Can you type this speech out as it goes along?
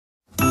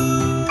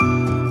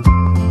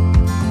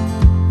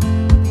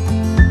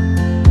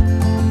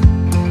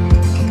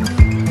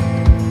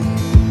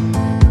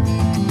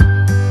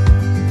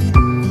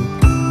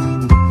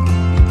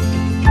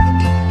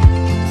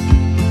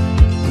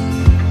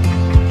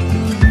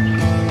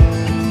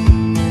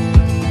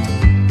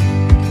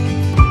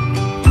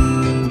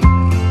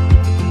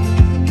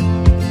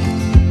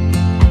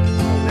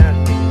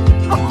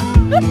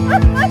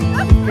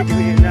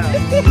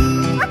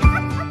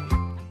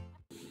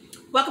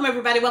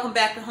everybody, welcome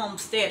back to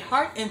Homestead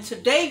Heart, and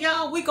today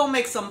y'all we're gonna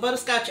make some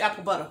butterscotch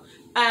apple butter.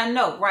 I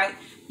know, right?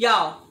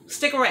 Y'all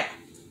stick around.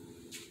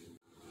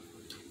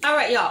 All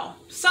right, y'all,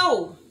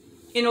 so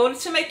in order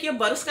to make your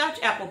butterscotch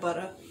apple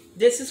butter,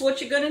 this is what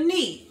you're gonna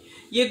need.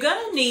 You're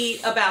gonna need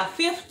about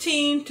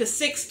 15 to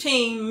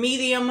 16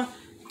 medium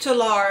to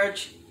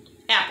large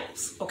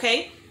apples.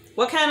 Okay,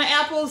 what kind of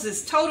apples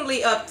is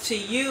totally up to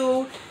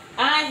you.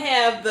 I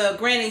have the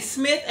Granny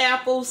Smith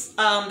apples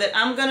that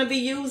I'm gonna be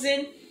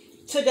using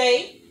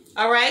today.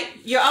 All right,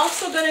 you're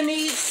also going to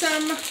need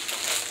some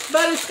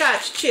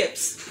butterscotch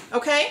chips.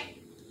 Okay,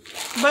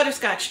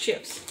 butterscotch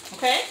chips.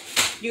 Okay,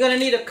 you're going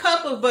to need a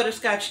cup of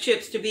butterscotch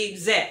chips to be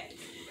exact.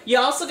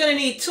 You're also going to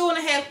need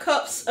 2½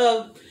 cups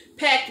of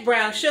packed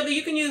brown sugar.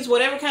 You can use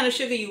whatever kind of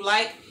sugar you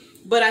like,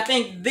 but I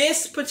think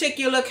this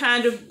particular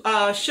kind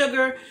of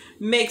sugar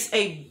makes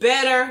a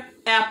better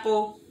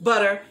apple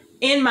butter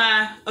in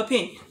my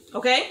opinion.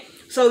 Okay,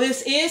 so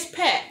this is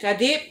packed. I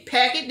did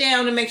pack it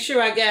down to make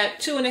sure I got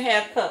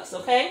 2½ cups,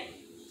 okay?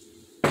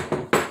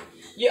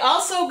 You're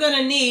also going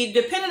to need,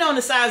 depending on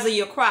the size of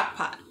your crock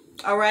pot,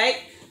 all right?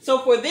 So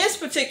for this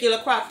particular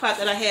crock pot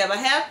that I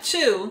have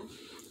two.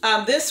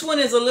 This one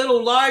is a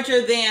little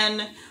larger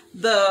than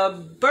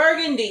the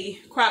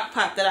burgundy crock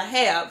pot that I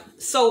have.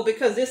 So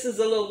because this is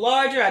a little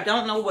larger, I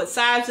don't know what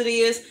size it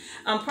is.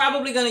 I'm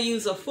probably going to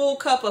use a full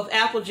cup of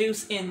apple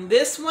juice in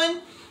this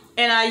one.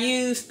 And I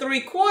use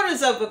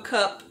 3/4 of a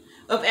cup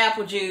of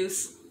apple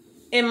juice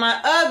in my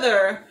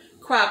other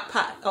crock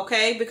pot,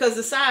 okay? Because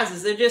the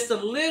sizes, they're just a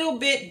little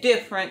bit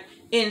different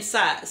in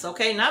size,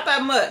 okay? Not by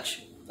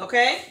much,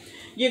 okay?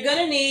 You're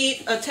gonna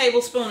need a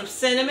tablespoon of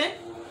cinnamon.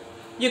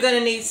 You're gonna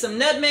need some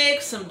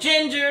nutmeg, some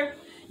ginger.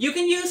 You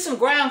can use some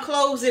ground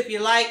cloves if you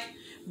like,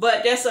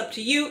 but that's up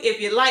to you if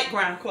you like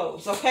ground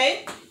cloves,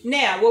 okay?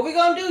 Now, what we're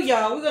gonna do,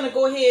 y'all, we're gonna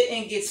go ahead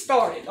and get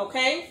started,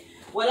 okay?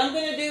 What I'm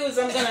gonna do is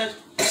I'm gonna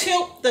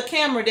tilt the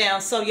camera down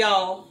so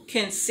y'all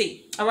can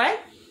see. All right,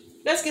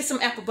 let's get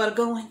some apple butter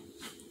going.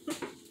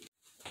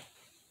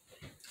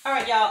 All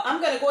right, y'all,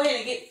 I'm gonna go ahead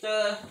and get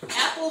the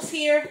apples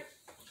here,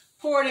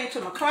 pour it into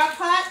my crock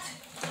pot.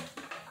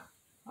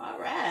 All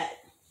right.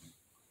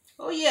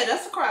 Oh yeah,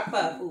 that's a crock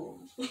pot,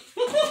 fool.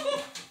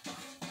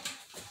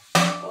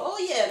 Oh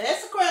yeah,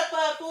 that's a crock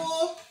pot,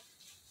 fool.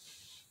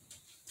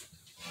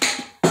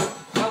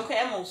 Okay,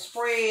 I'm gonna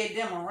spread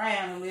them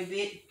around a little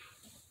bit.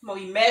 I'm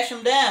gonna mash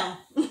them down.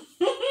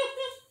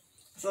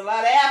 There's a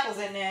lot of apples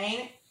in there,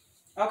 ain't it?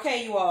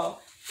 Okay, you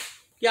all.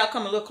 Y'all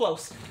come a little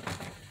closer.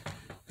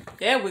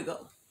 There we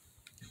go.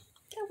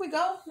 There we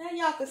go. Now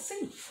y'all can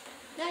see.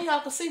 Now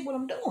y'all can see what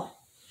I'm doing.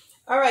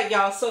 All right,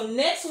 y'all. So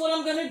next what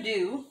I'm going to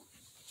do,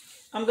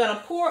 I'm going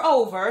to pour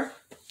over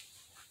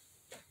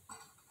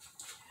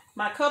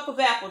my cup of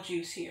apple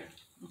juice here.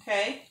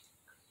 Okay?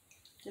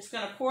 Just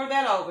going to pour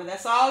that over.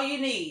 That's all you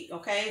need.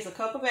 Okay? It's a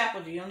cup of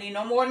apple juice. You don't need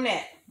no more than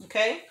that.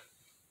 Okay?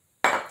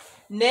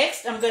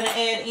 Next, I'm going to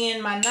add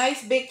in my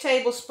nice big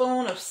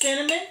tablespoon of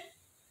cinnamon.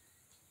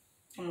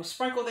 I'm going to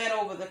sprinkle that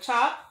over the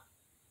top.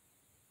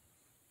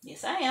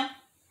 Yes, I am.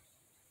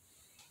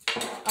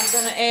 I'm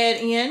going to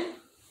add in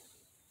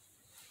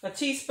a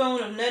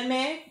teaspoon of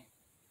nutmeg.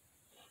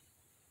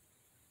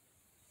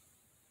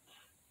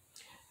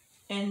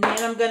 And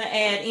then I'm going to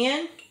add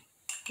in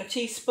a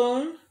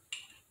teaspoon,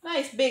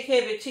 nice big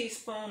heavy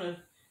teaspoon of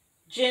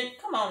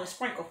come on and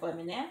sprinkle for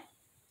me now.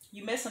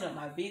 You're messing up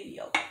my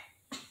video.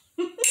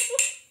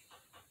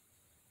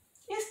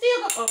 It's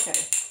still okay.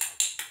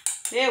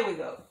 There we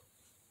go.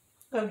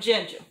 Of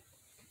ginger.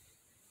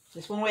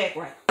 This won't act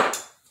right.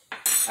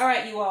 All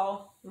right, you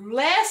all.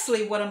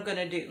 Lastly, what I'm going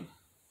to do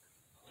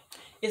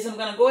is I'm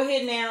going to go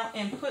ahead now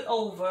and put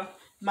over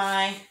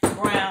my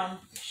brown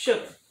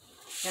sugar.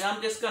 And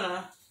I'm just going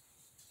to,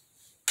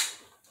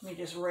 let me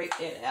just rake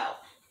that out.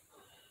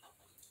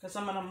 Because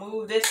I'm going to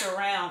move this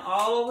around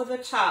all over the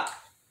top.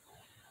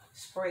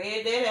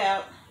 Spread that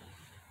out.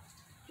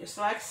 Just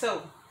like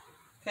so.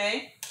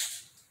 Okay?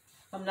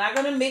 I'm not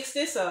going to mix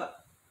this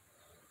up.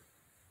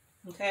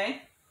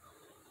 Okay?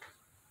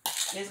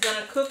 It's going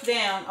to cook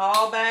down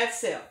all by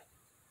itself.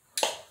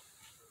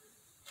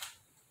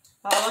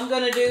 All I'm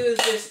going to do is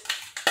just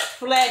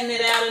flatten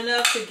it out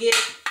enough to get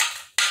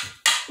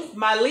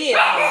my lid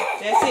on.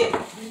 That's it.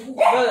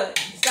 Good.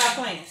 Stop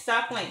playing.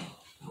 Stop playing.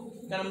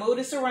 I'm going to move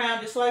this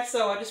around just like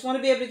so. I just want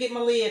to be able to get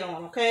my lid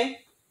on, okay?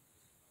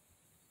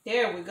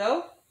 There we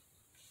go.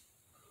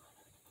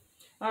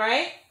 All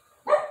right?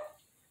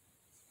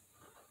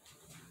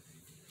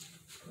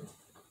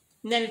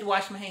 And I need to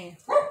wash my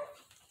hands.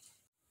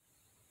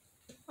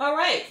 All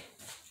right.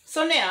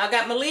 So now I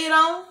got my lid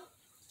on.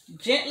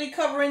 Gently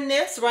covering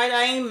this, right?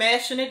 I ain't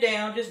mashing it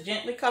down. Just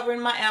gently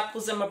covering my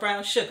apples and my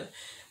brown sugar.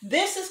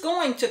 This is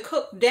going to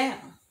cook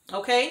down.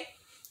 Okay?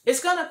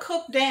 It's going to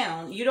cook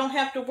down. You don't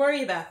have to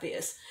worry about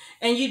this.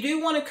 And you do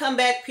want to come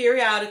back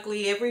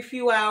periodically every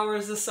few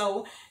hours or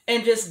so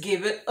and just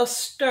give it a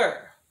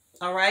stir.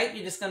 All right?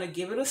 You're just going to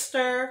give it a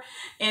stir.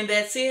 And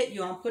that's it.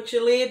 You're going to put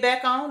your lid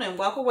back on and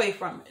walk away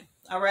from it.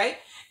 All right?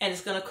 And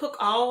it's going to cook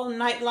all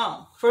night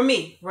long. For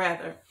me,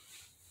 rather.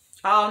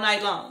 all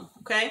night long,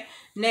 okay?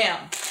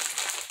 Now,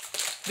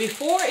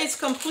 before it's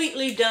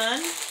completely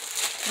done,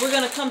 we're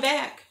going to come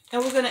back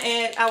and we're going to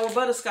add our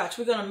butterscotch.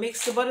 We're going to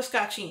mix the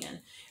butterscotch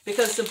in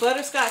because the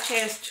butterscotch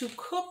has to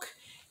cook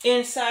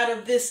inside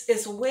of this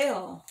as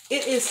well.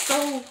 It is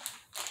so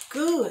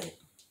good.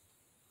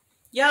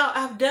 Y'all,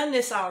 I've done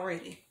this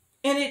already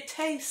and it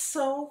tastes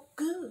so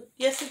good.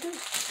 Yes, it does.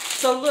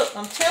 So look,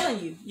 I'm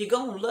telling you, you're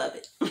going to love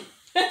it.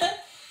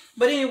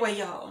 But anyway,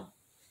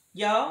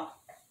 y'all,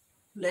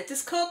 let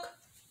this cook.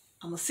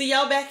 I'm going to see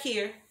y'all back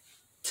here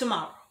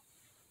tomorrow.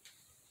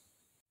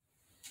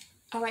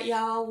 All right,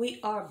 y'all, we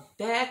are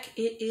back.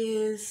 It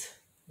is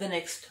the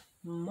next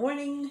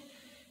morning,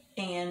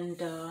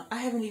 and I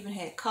haven't even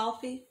had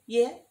coffee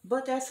yet,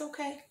 but that's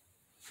okay.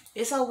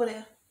 It's over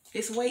there.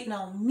 It's waiting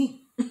on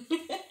me.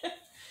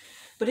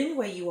 But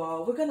anyway, you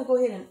all, we're going to go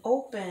ahead and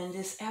open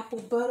this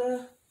apple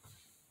butter.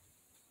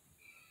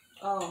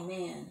 Oh,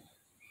 man.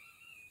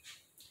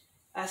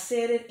 I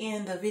said it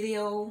in the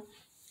video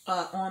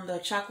on the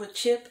chocolate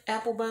chip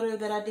apple butter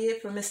that I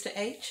did for Mr.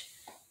 H.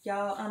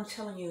 Y'all, I'm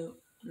telling you,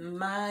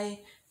 my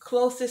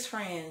closest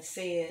friend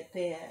said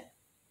that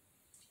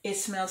it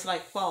smells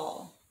like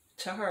fall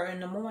to her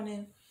in the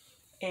morning.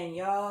 And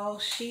y'all,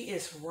 she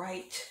is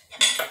right.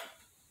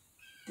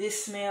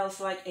 This smells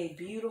like a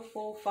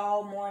beautiful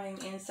fall morning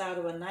inside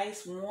of a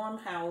nice warm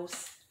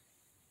house.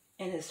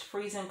 And it's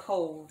freezing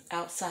cold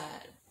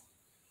outside.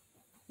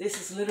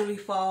 This is literally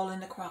fall in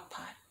the crock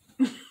pot.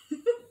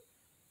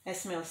 That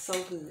smells so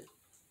good.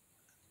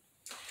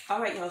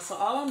 All right, y'all. So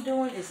all I'm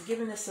doing is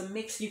giving this a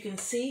mix. You can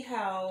see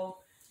how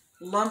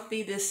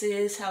lumpy this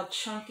is, how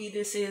chunky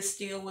this is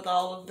still with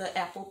all of the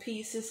apple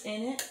pieces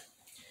in it.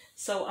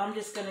 So I'm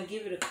just going to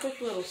give it a quick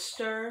little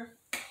stir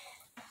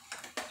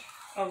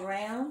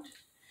around.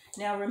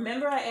 Now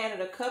remember, I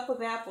added a cup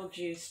of apple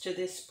juice to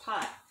this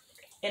pot.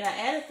 And I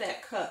added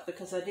that cup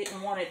because I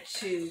didn't want it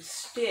to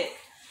stick.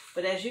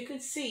 But as you can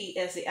see,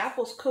 as the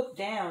apples cook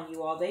down,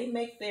 you all, they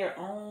make their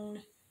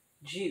own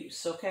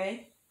juice,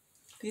 okay?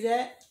 See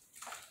that?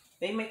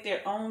 They make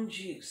their own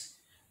juice.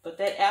 But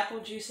that apple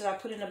juice that I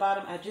put in the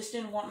bottom, I just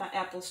didn't want my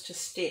apples to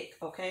stick,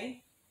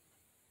 okay?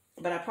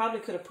 But I probably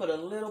could have put a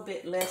little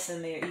bit less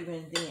in there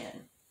even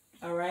then,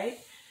 all right?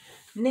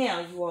 Now,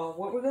 you all,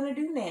 what we're going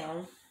to do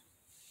now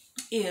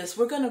is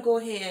we're going to go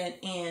ahead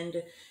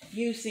and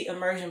use the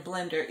immersion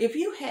blender. If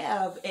you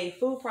have a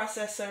food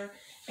processor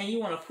and you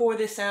want to pour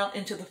this out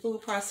into the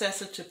food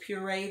processor to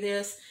puree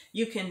this,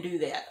 you can do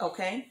that,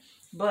 okay?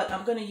 But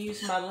I'm going to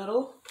use my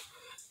little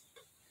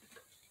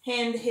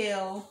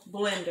handheld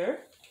blender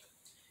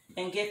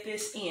and get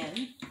this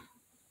in.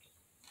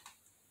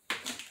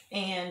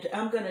 And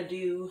I'm going to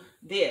do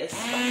this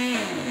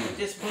with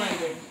this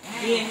blender,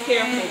 being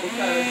careful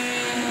because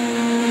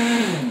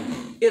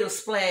it'll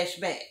splash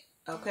back,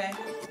 okay?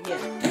 Yeah.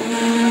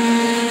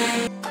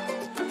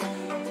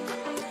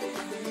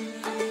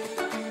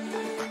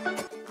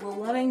 We're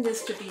wanting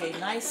this to be a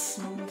nice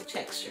smooth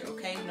texture,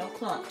 okay? No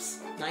clumps,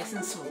 nice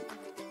and smooth.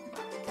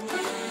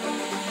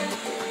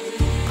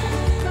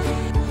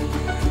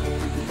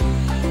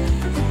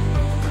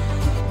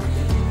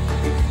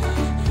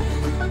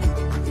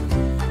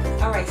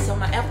 Alright, so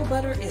my apple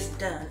butter is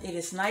done. It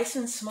is nice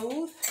and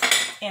smooth.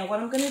 And what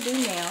I'm going to do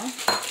now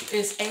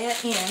is add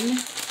in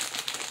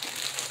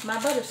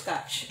my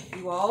butterscotch,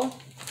 you all.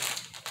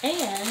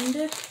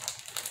 And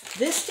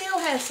this still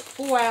has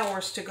 4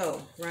 hours to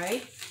go,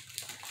 right?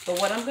 But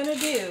what I'm going to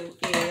do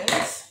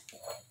is,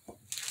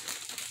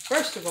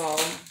 first of all,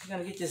 I'm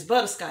going to get this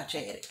butterscotch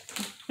added.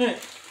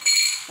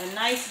 A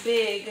nice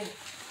big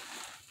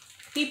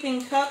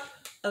heaping cup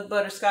of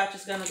butterscotch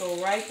is going to go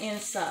right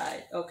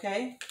inside,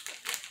 okay?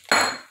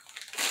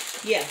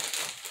 Yeah,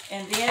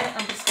 and then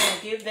I'm just going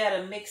to give that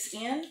a mix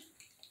in.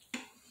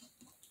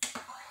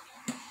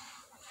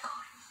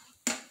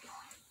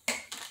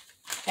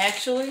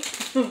 Actually,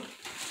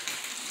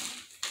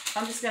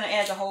 I'm just going to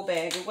add the whole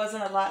bag. It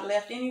wasn't a lot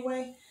left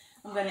anyway.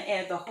 I'm going to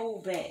add the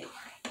whole bag.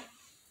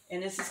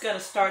 And this is going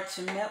to start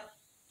to melt.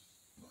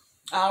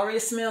 I already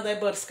smell that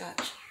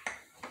butterscotch.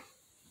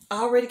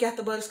 I already got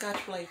the butterscotch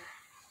flavor.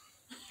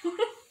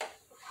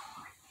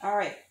 All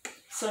right,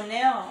 so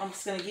now I'm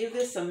just going to give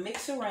this a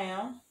mix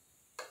around.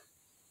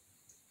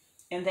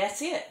 And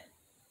that's it.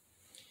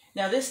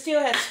 Now this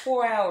still has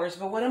 4 hours,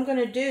 but what I'm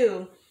going to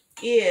do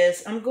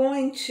is I'm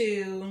going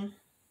to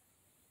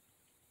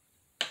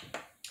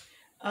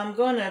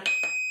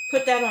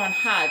put that on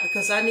high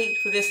because I need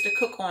for this to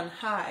cook on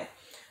high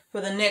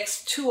for the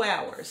next 2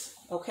 hours,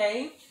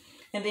 okay?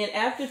 And then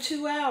after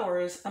 2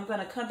 hours, I'm going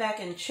to come back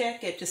and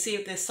check it to see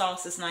if this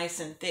sauce is nice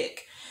and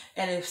thick.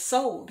 And if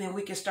so, then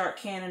we can start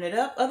canning it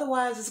up.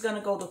 Otherwise, it's going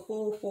to go the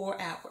full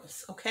 4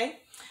 hours, okay?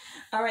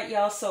 All right,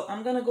 y'all, so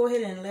I'm going to go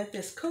ahead and let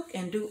this cook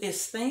and do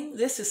its thing.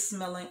 This is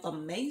smelling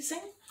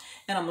amazing.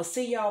 And I'm going to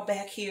see y'all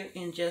back here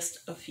in just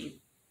a few.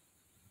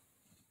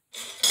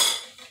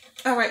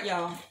 All right,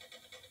 y'all.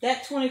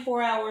 That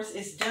 24 hours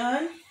is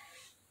done.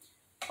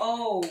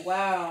 Oh,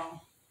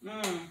 wow.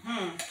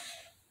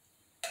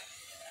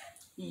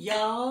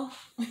 Y'all.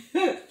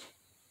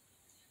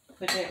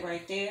 Put that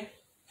right there.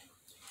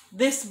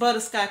 This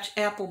butterscotch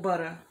apple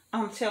butter,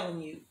 I'm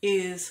telling you,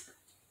 is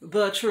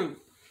the truth.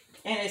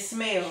 And it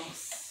smells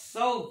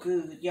so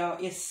good,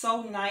 y'all. It's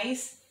so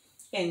nice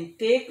and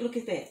thick. Look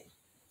at that.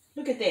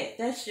 Look at that.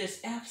 That's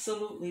just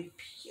absolutely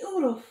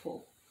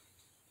beautiful.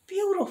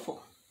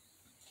 Beautiful.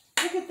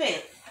 Look at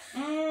that.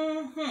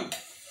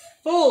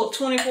 Full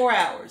 24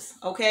 hours,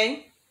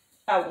 okay?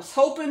 I was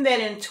hoping that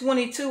in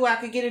 22 I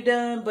could get it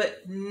done,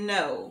 but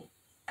no.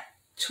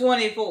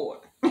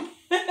 24.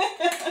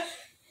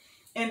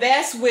 And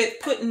that's with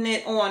putting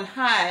it on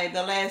high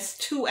the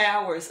last 2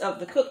 hours of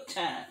the cook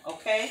time,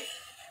 okay?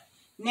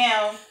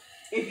 Now,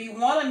 if you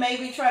want to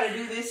maybe try to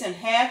do this in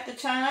half the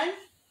time,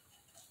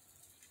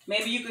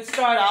 maybe you could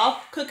start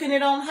off cooking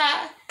it on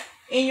high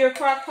in your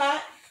crock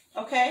pot,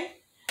 okay?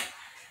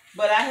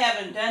 But I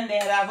haven't done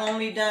that. I've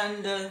only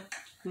done the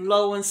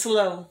low and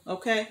slow,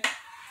 okay?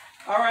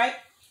 All right?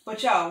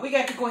 But y'all, we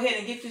got to go ahead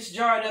and get this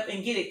jarred up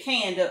and get it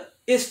canned up.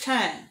 It's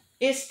time.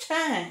 It's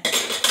time.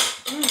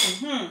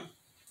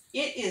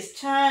 It is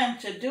time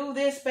to do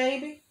this,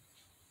 baby.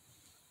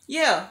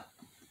 Yeah.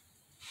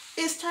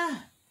 It's time.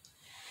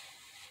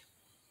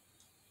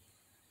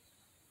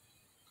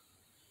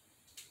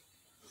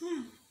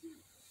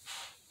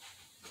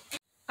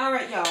 All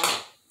right, y'all.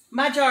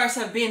 My jars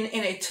have been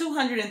in a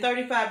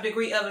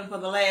 235-degree oven for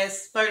the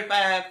last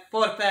 35,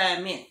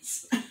 45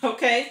 minutes,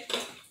 okay?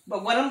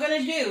 But what I'm going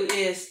to do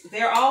is,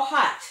 they're all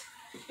hot.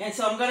 And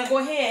so I'm going to go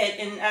ahead,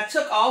 and I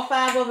took all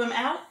 5 of them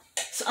out.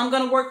 So I'm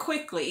going to work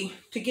quickly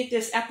to get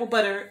this apple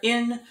butter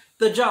in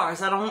the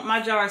jars. I don't want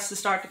my jars to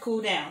start to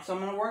cool down. So I'm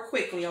going to work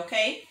quickly,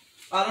 okay?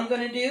 All I'm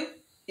going to do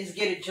is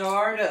get it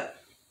jarred up.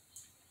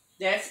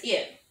 That's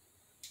it.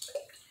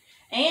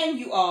 And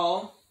you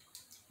all,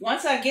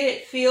 once I get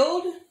it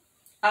filled,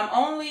 I'm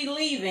only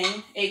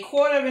leaving a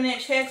 1/4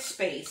 inch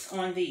headspace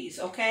on these,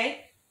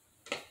 okay?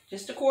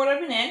 Just a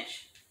 1/4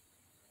 inch.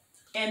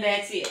 And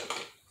that's it.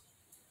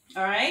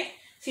 All right?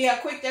 See how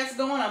quick that's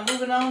going? I'm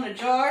moving on to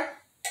jar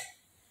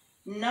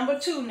number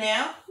 2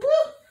 now.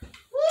 Woo!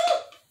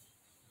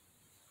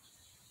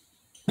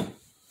 Woo!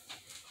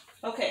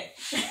 Okay.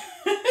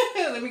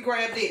 Let me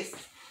grab this.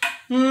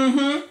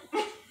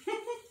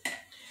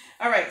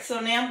 All right, so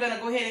now I'm going to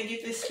go ahead and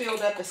get this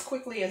filled up as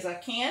quickly as I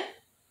can.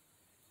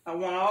 I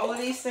want all of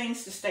these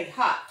things to stay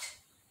hot.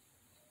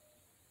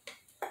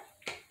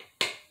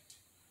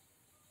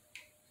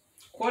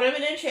 1/4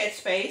 inch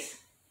headspace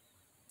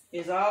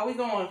is all we're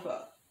going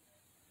for.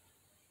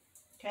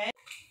 Okay?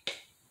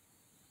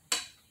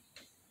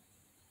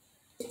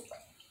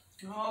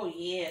 Oh,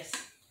 yes.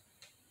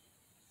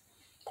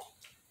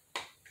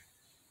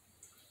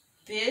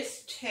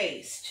 This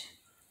tastes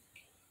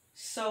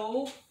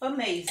so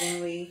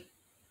amazingly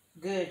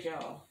good,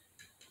 y'all.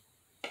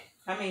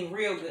 I mean,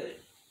 real good.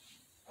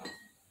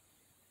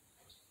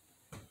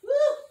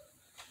 Woo!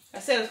 I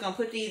said I was going to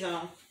put these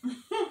on.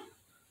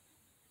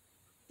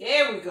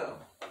 There we go.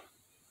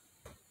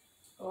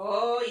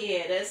 Oh,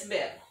 yeah, that's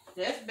better.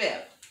 That's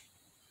better.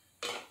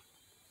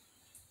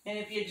 And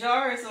if your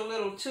jar is a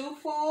little too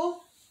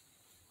full,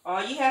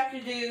 all you have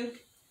to do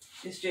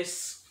is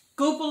just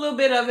scoop a little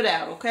bit of it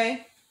out,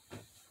 okay?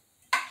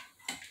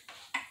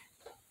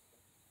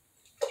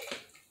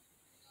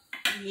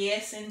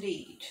 Yes,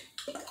 indeed.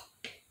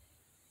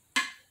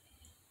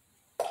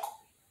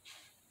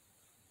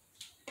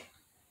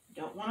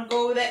 Don't want to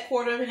go over that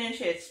 1/4 inch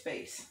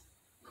headspace.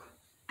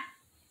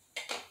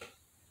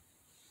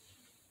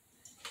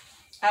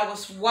 I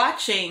was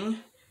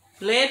watching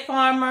Lead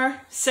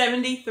Farmer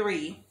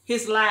 73,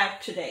 his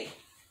live today,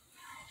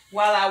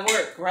 while I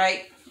work,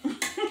 right?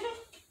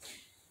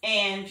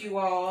 And you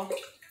all,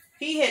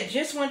 he had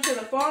just went to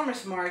the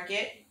farmer's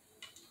market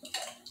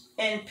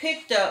and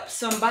picked up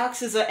some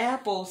boxes of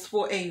apples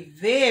for a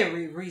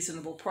very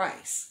reasonable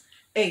price.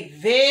 A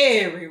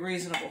very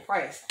reasonable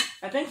price.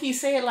 I think he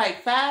said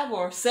like $5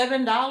 or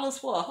 $7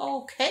 for a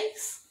whole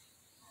case.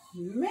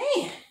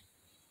 Man.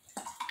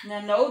 Now,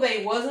 no,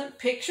 they wasn't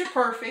picture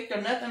perfect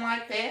or nothing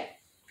like that.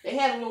 They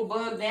had a little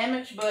bug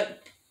damage,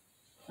 but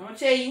I'm going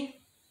to tell you,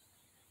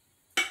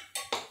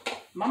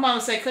 my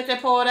mama said, cut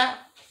that part out.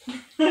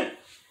 All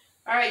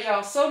right,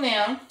 y'all. So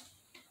now,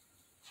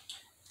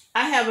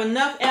 I have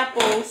enough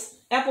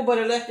apple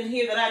butter left in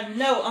here that I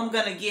know I'm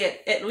going to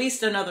get at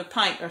least another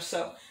pint or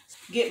so.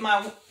 Get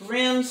my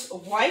rims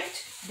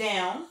wiped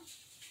down.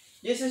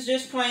 This is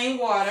just plain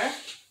water.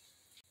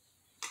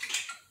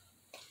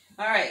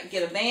 All right,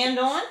 get a band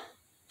on.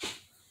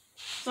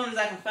 As soon as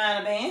I can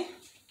find a band.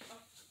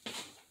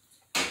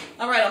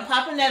 All right, I'm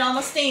popping that on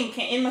my steam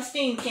can, in my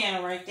steam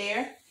can right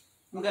there.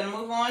 I'm going to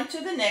move on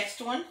to the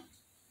next one.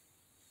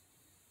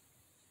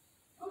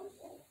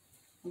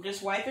 I'm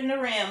just wiping the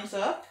rims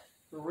up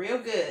real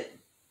good.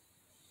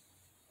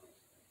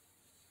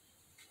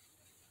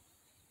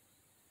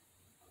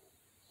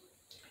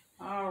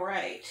 All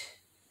right.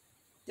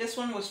 This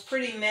one was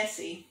pretty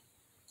messy.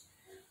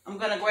 I'm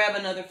going to grab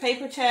another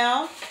paper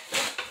towel.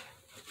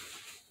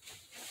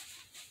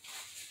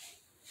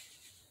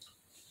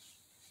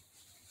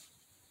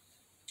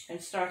 And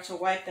start to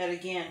wipe that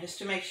again just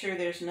to make sure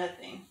there's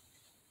nothing.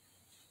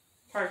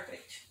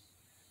 Perfect.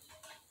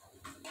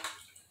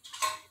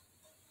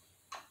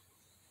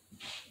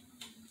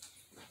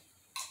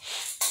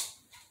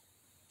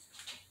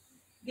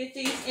 Get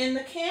these in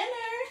the canner.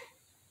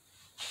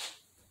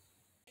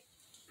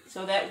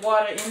 So that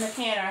water in the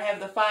canner, I have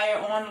the fire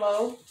on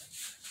low.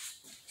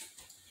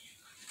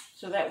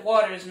 So that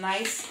water is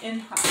nice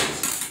and hot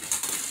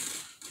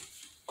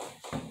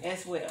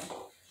as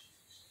well.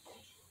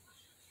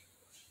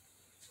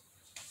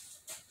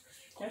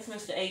 That's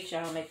Mr. H,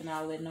 y'all, making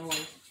all that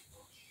noise.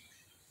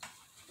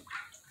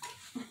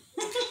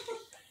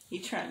 He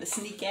trying to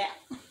sneak out.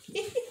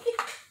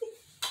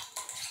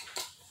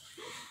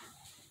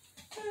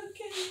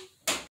 Okay.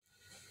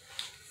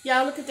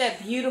 Y'all, look at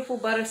that beautiful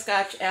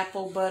butterscotch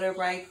apple butter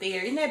right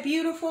there. Isn't that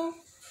beautiful?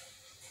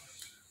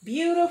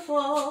 Beautiful.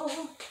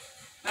 All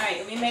right,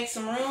 let me make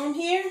some room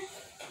here.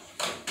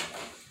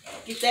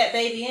 Get that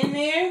baby in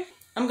there.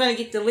 I'm going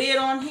to get the lid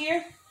on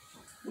here.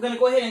 I'm going to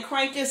go ahead and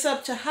crank this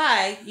up to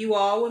high, you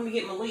all. Let me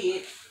get my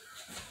lid.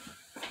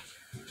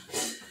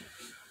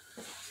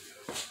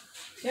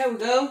 There we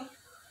go.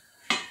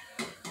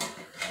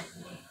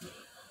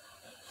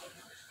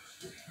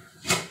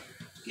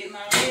 Get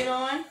my lid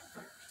on.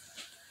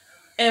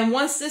 And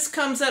once this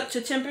comes up to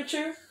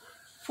temperature,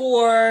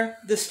 for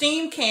the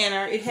steam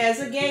canner, it has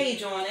a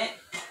gauge on it.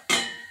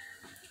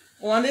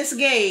 On this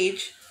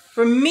gauge,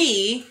 for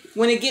me,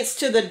 when it gets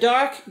to the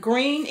dark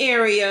green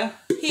area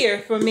here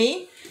for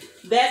me,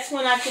 that's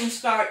when I can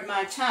start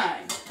my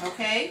time,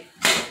 okay?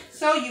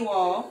 So you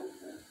all,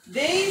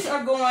 these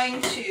are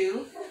going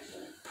to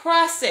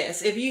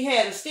process. If you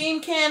had a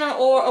steam canner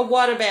or a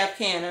water bath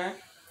canner,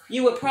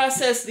 you would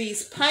process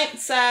these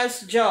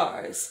pint-sized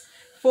jars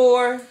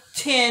for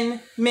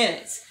 10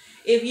 minutes.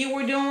 If you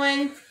were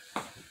doing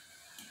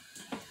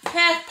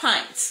half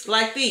pints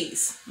like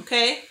these,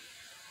 okay,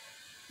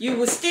 you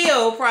would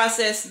still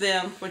process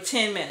them for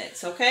 10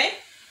 minutes, okay?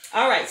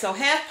 All right, so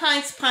half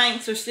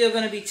pints are still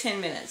going to be 10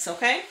 minutes,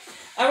 okay?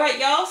 All right,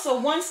 y'all, so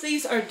once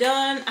these are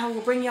done, I will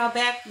bring y'all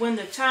back when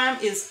the time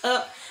is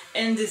up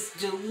and this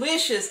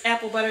delicious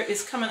apple butter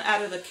is coming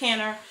out of the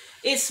canner.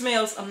 It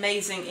smells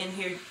amazing in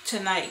here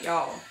tonight,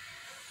 y'all.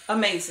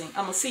 Amazing.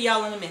 I'm going to see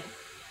y'all in a minute.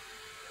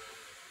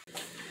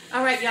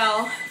 All right,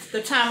 y'all,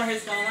 the timer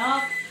has gone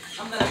off.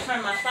 I'm going to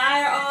turn my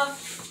fire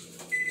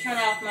off, turn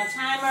off my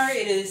timer.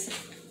 It is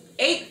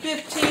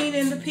 8:15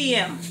 in the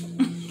p.m.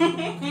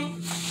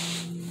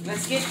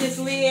 Let's get this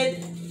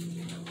lid,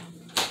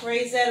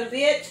 raise that a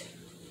bit.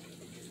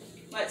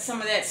 Let some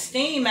of that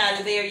steam out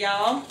of there,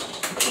 y'all.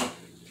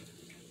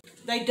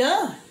 They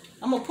done.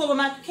 I'm going to pull them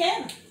out the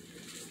canner.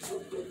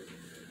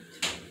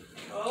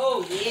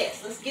 Oh,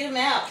 yes. Let's get them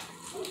out.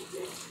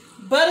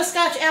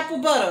 Butterscotch apple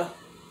butter.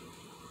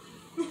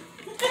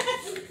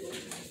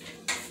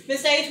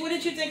 Miss H, what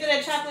did you think of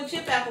that chocolate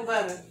chip apple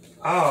butter?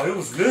 Oh, it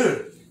was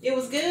good. It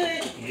was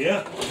good?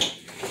 Yeah.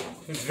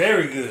 It's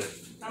very good.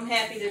 I'm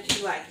happy that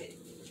you liked it.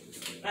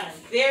 I'm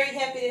very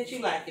happy that you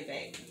liked it,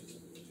 babe.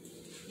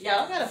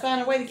 Y'all gotta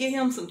find a way to get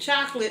him some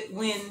chocolate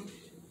when,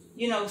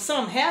 you know,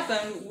 something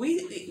happened.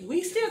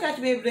 We still got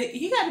to be able to,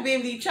 he got to be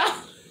able to eat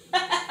chocolate.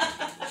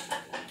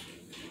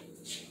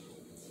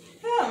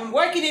 I'm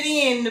working it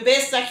in the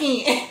best I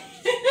can.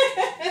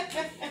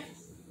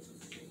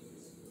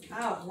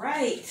 All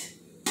right.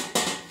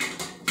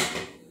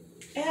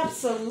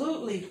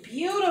 Absolutely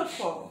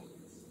beautiful.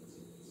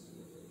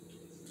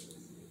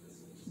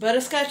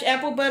 Butterscotch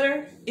apple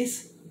butter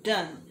is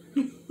done.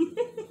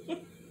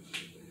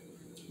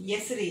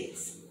 Yes, it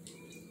is.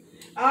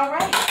 All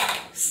right.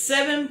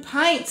 7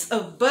 pints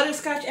of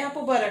butterscotch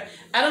apple butter.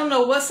 I don't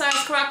know what size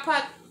crock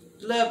pot.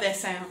 Love that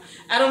sound.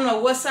 I don't know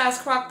what size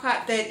crock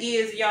pot that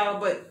is, y'all,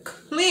 but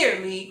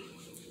clearly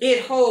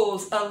it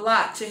holds a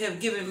lot to have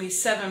given me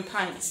 7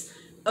 pints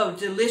of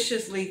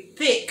deliciously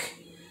thick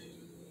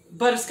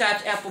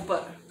butterscotch apple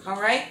butter. All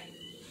right.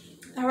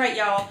 All right,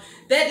 y'all.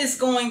 That is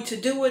going to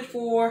do it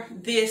for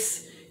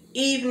this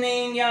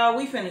evening, y'all.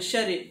 We finna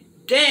shut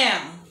it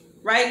down.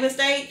 Right,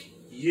 Mr. H?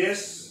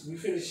 Yes, we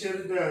finna shut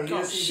it down.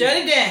 Yes, shut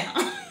it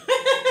down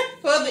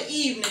for the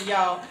evening,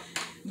 y'all.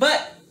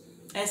 But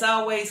as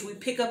always, we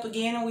pick up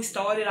again and we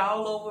start it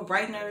all over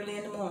bright and early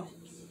in the morning.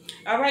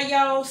 All right,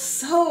 y'all.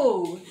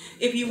 So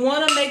if you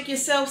want to make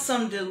yourself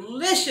some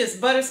delicious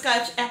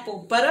butterscotch apple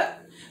butter,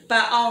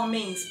 by all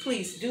means,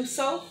 please do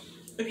so.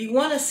 If you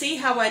want to see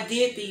how I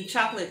did the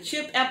chocolate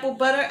chip apple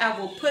butter, I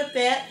will put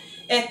that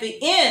at the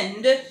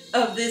end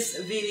of this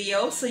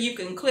video, so you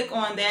can click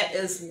on that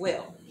as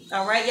well.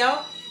 All right,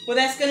 y'all. Well,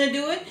 that's going to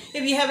do it.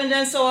 If you haven't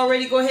done so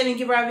already, go ahead and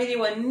give our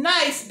video a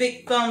nice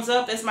big thumbs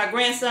up. As my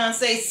grandson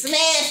says,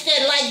 smash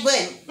that like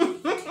button.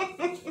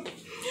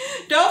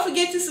 Don't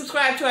forget to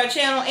subscribe to our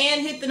channel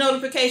and hit the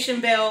notification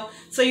bell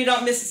so you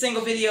don't miss a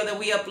single video that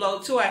we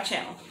upload to our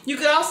channel. You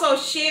can also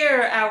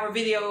share our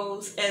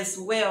videos as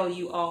well,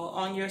 you all,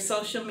 on your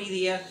social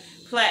media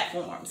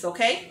platforms,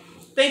 okay?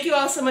 Thank you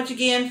all so much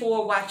again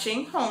for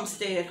watching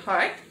Homestead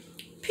Heart.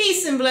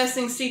 Peace and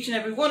blessings to each and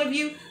every one of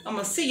you. I'm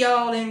going to see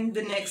y'all in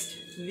the next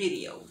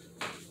video.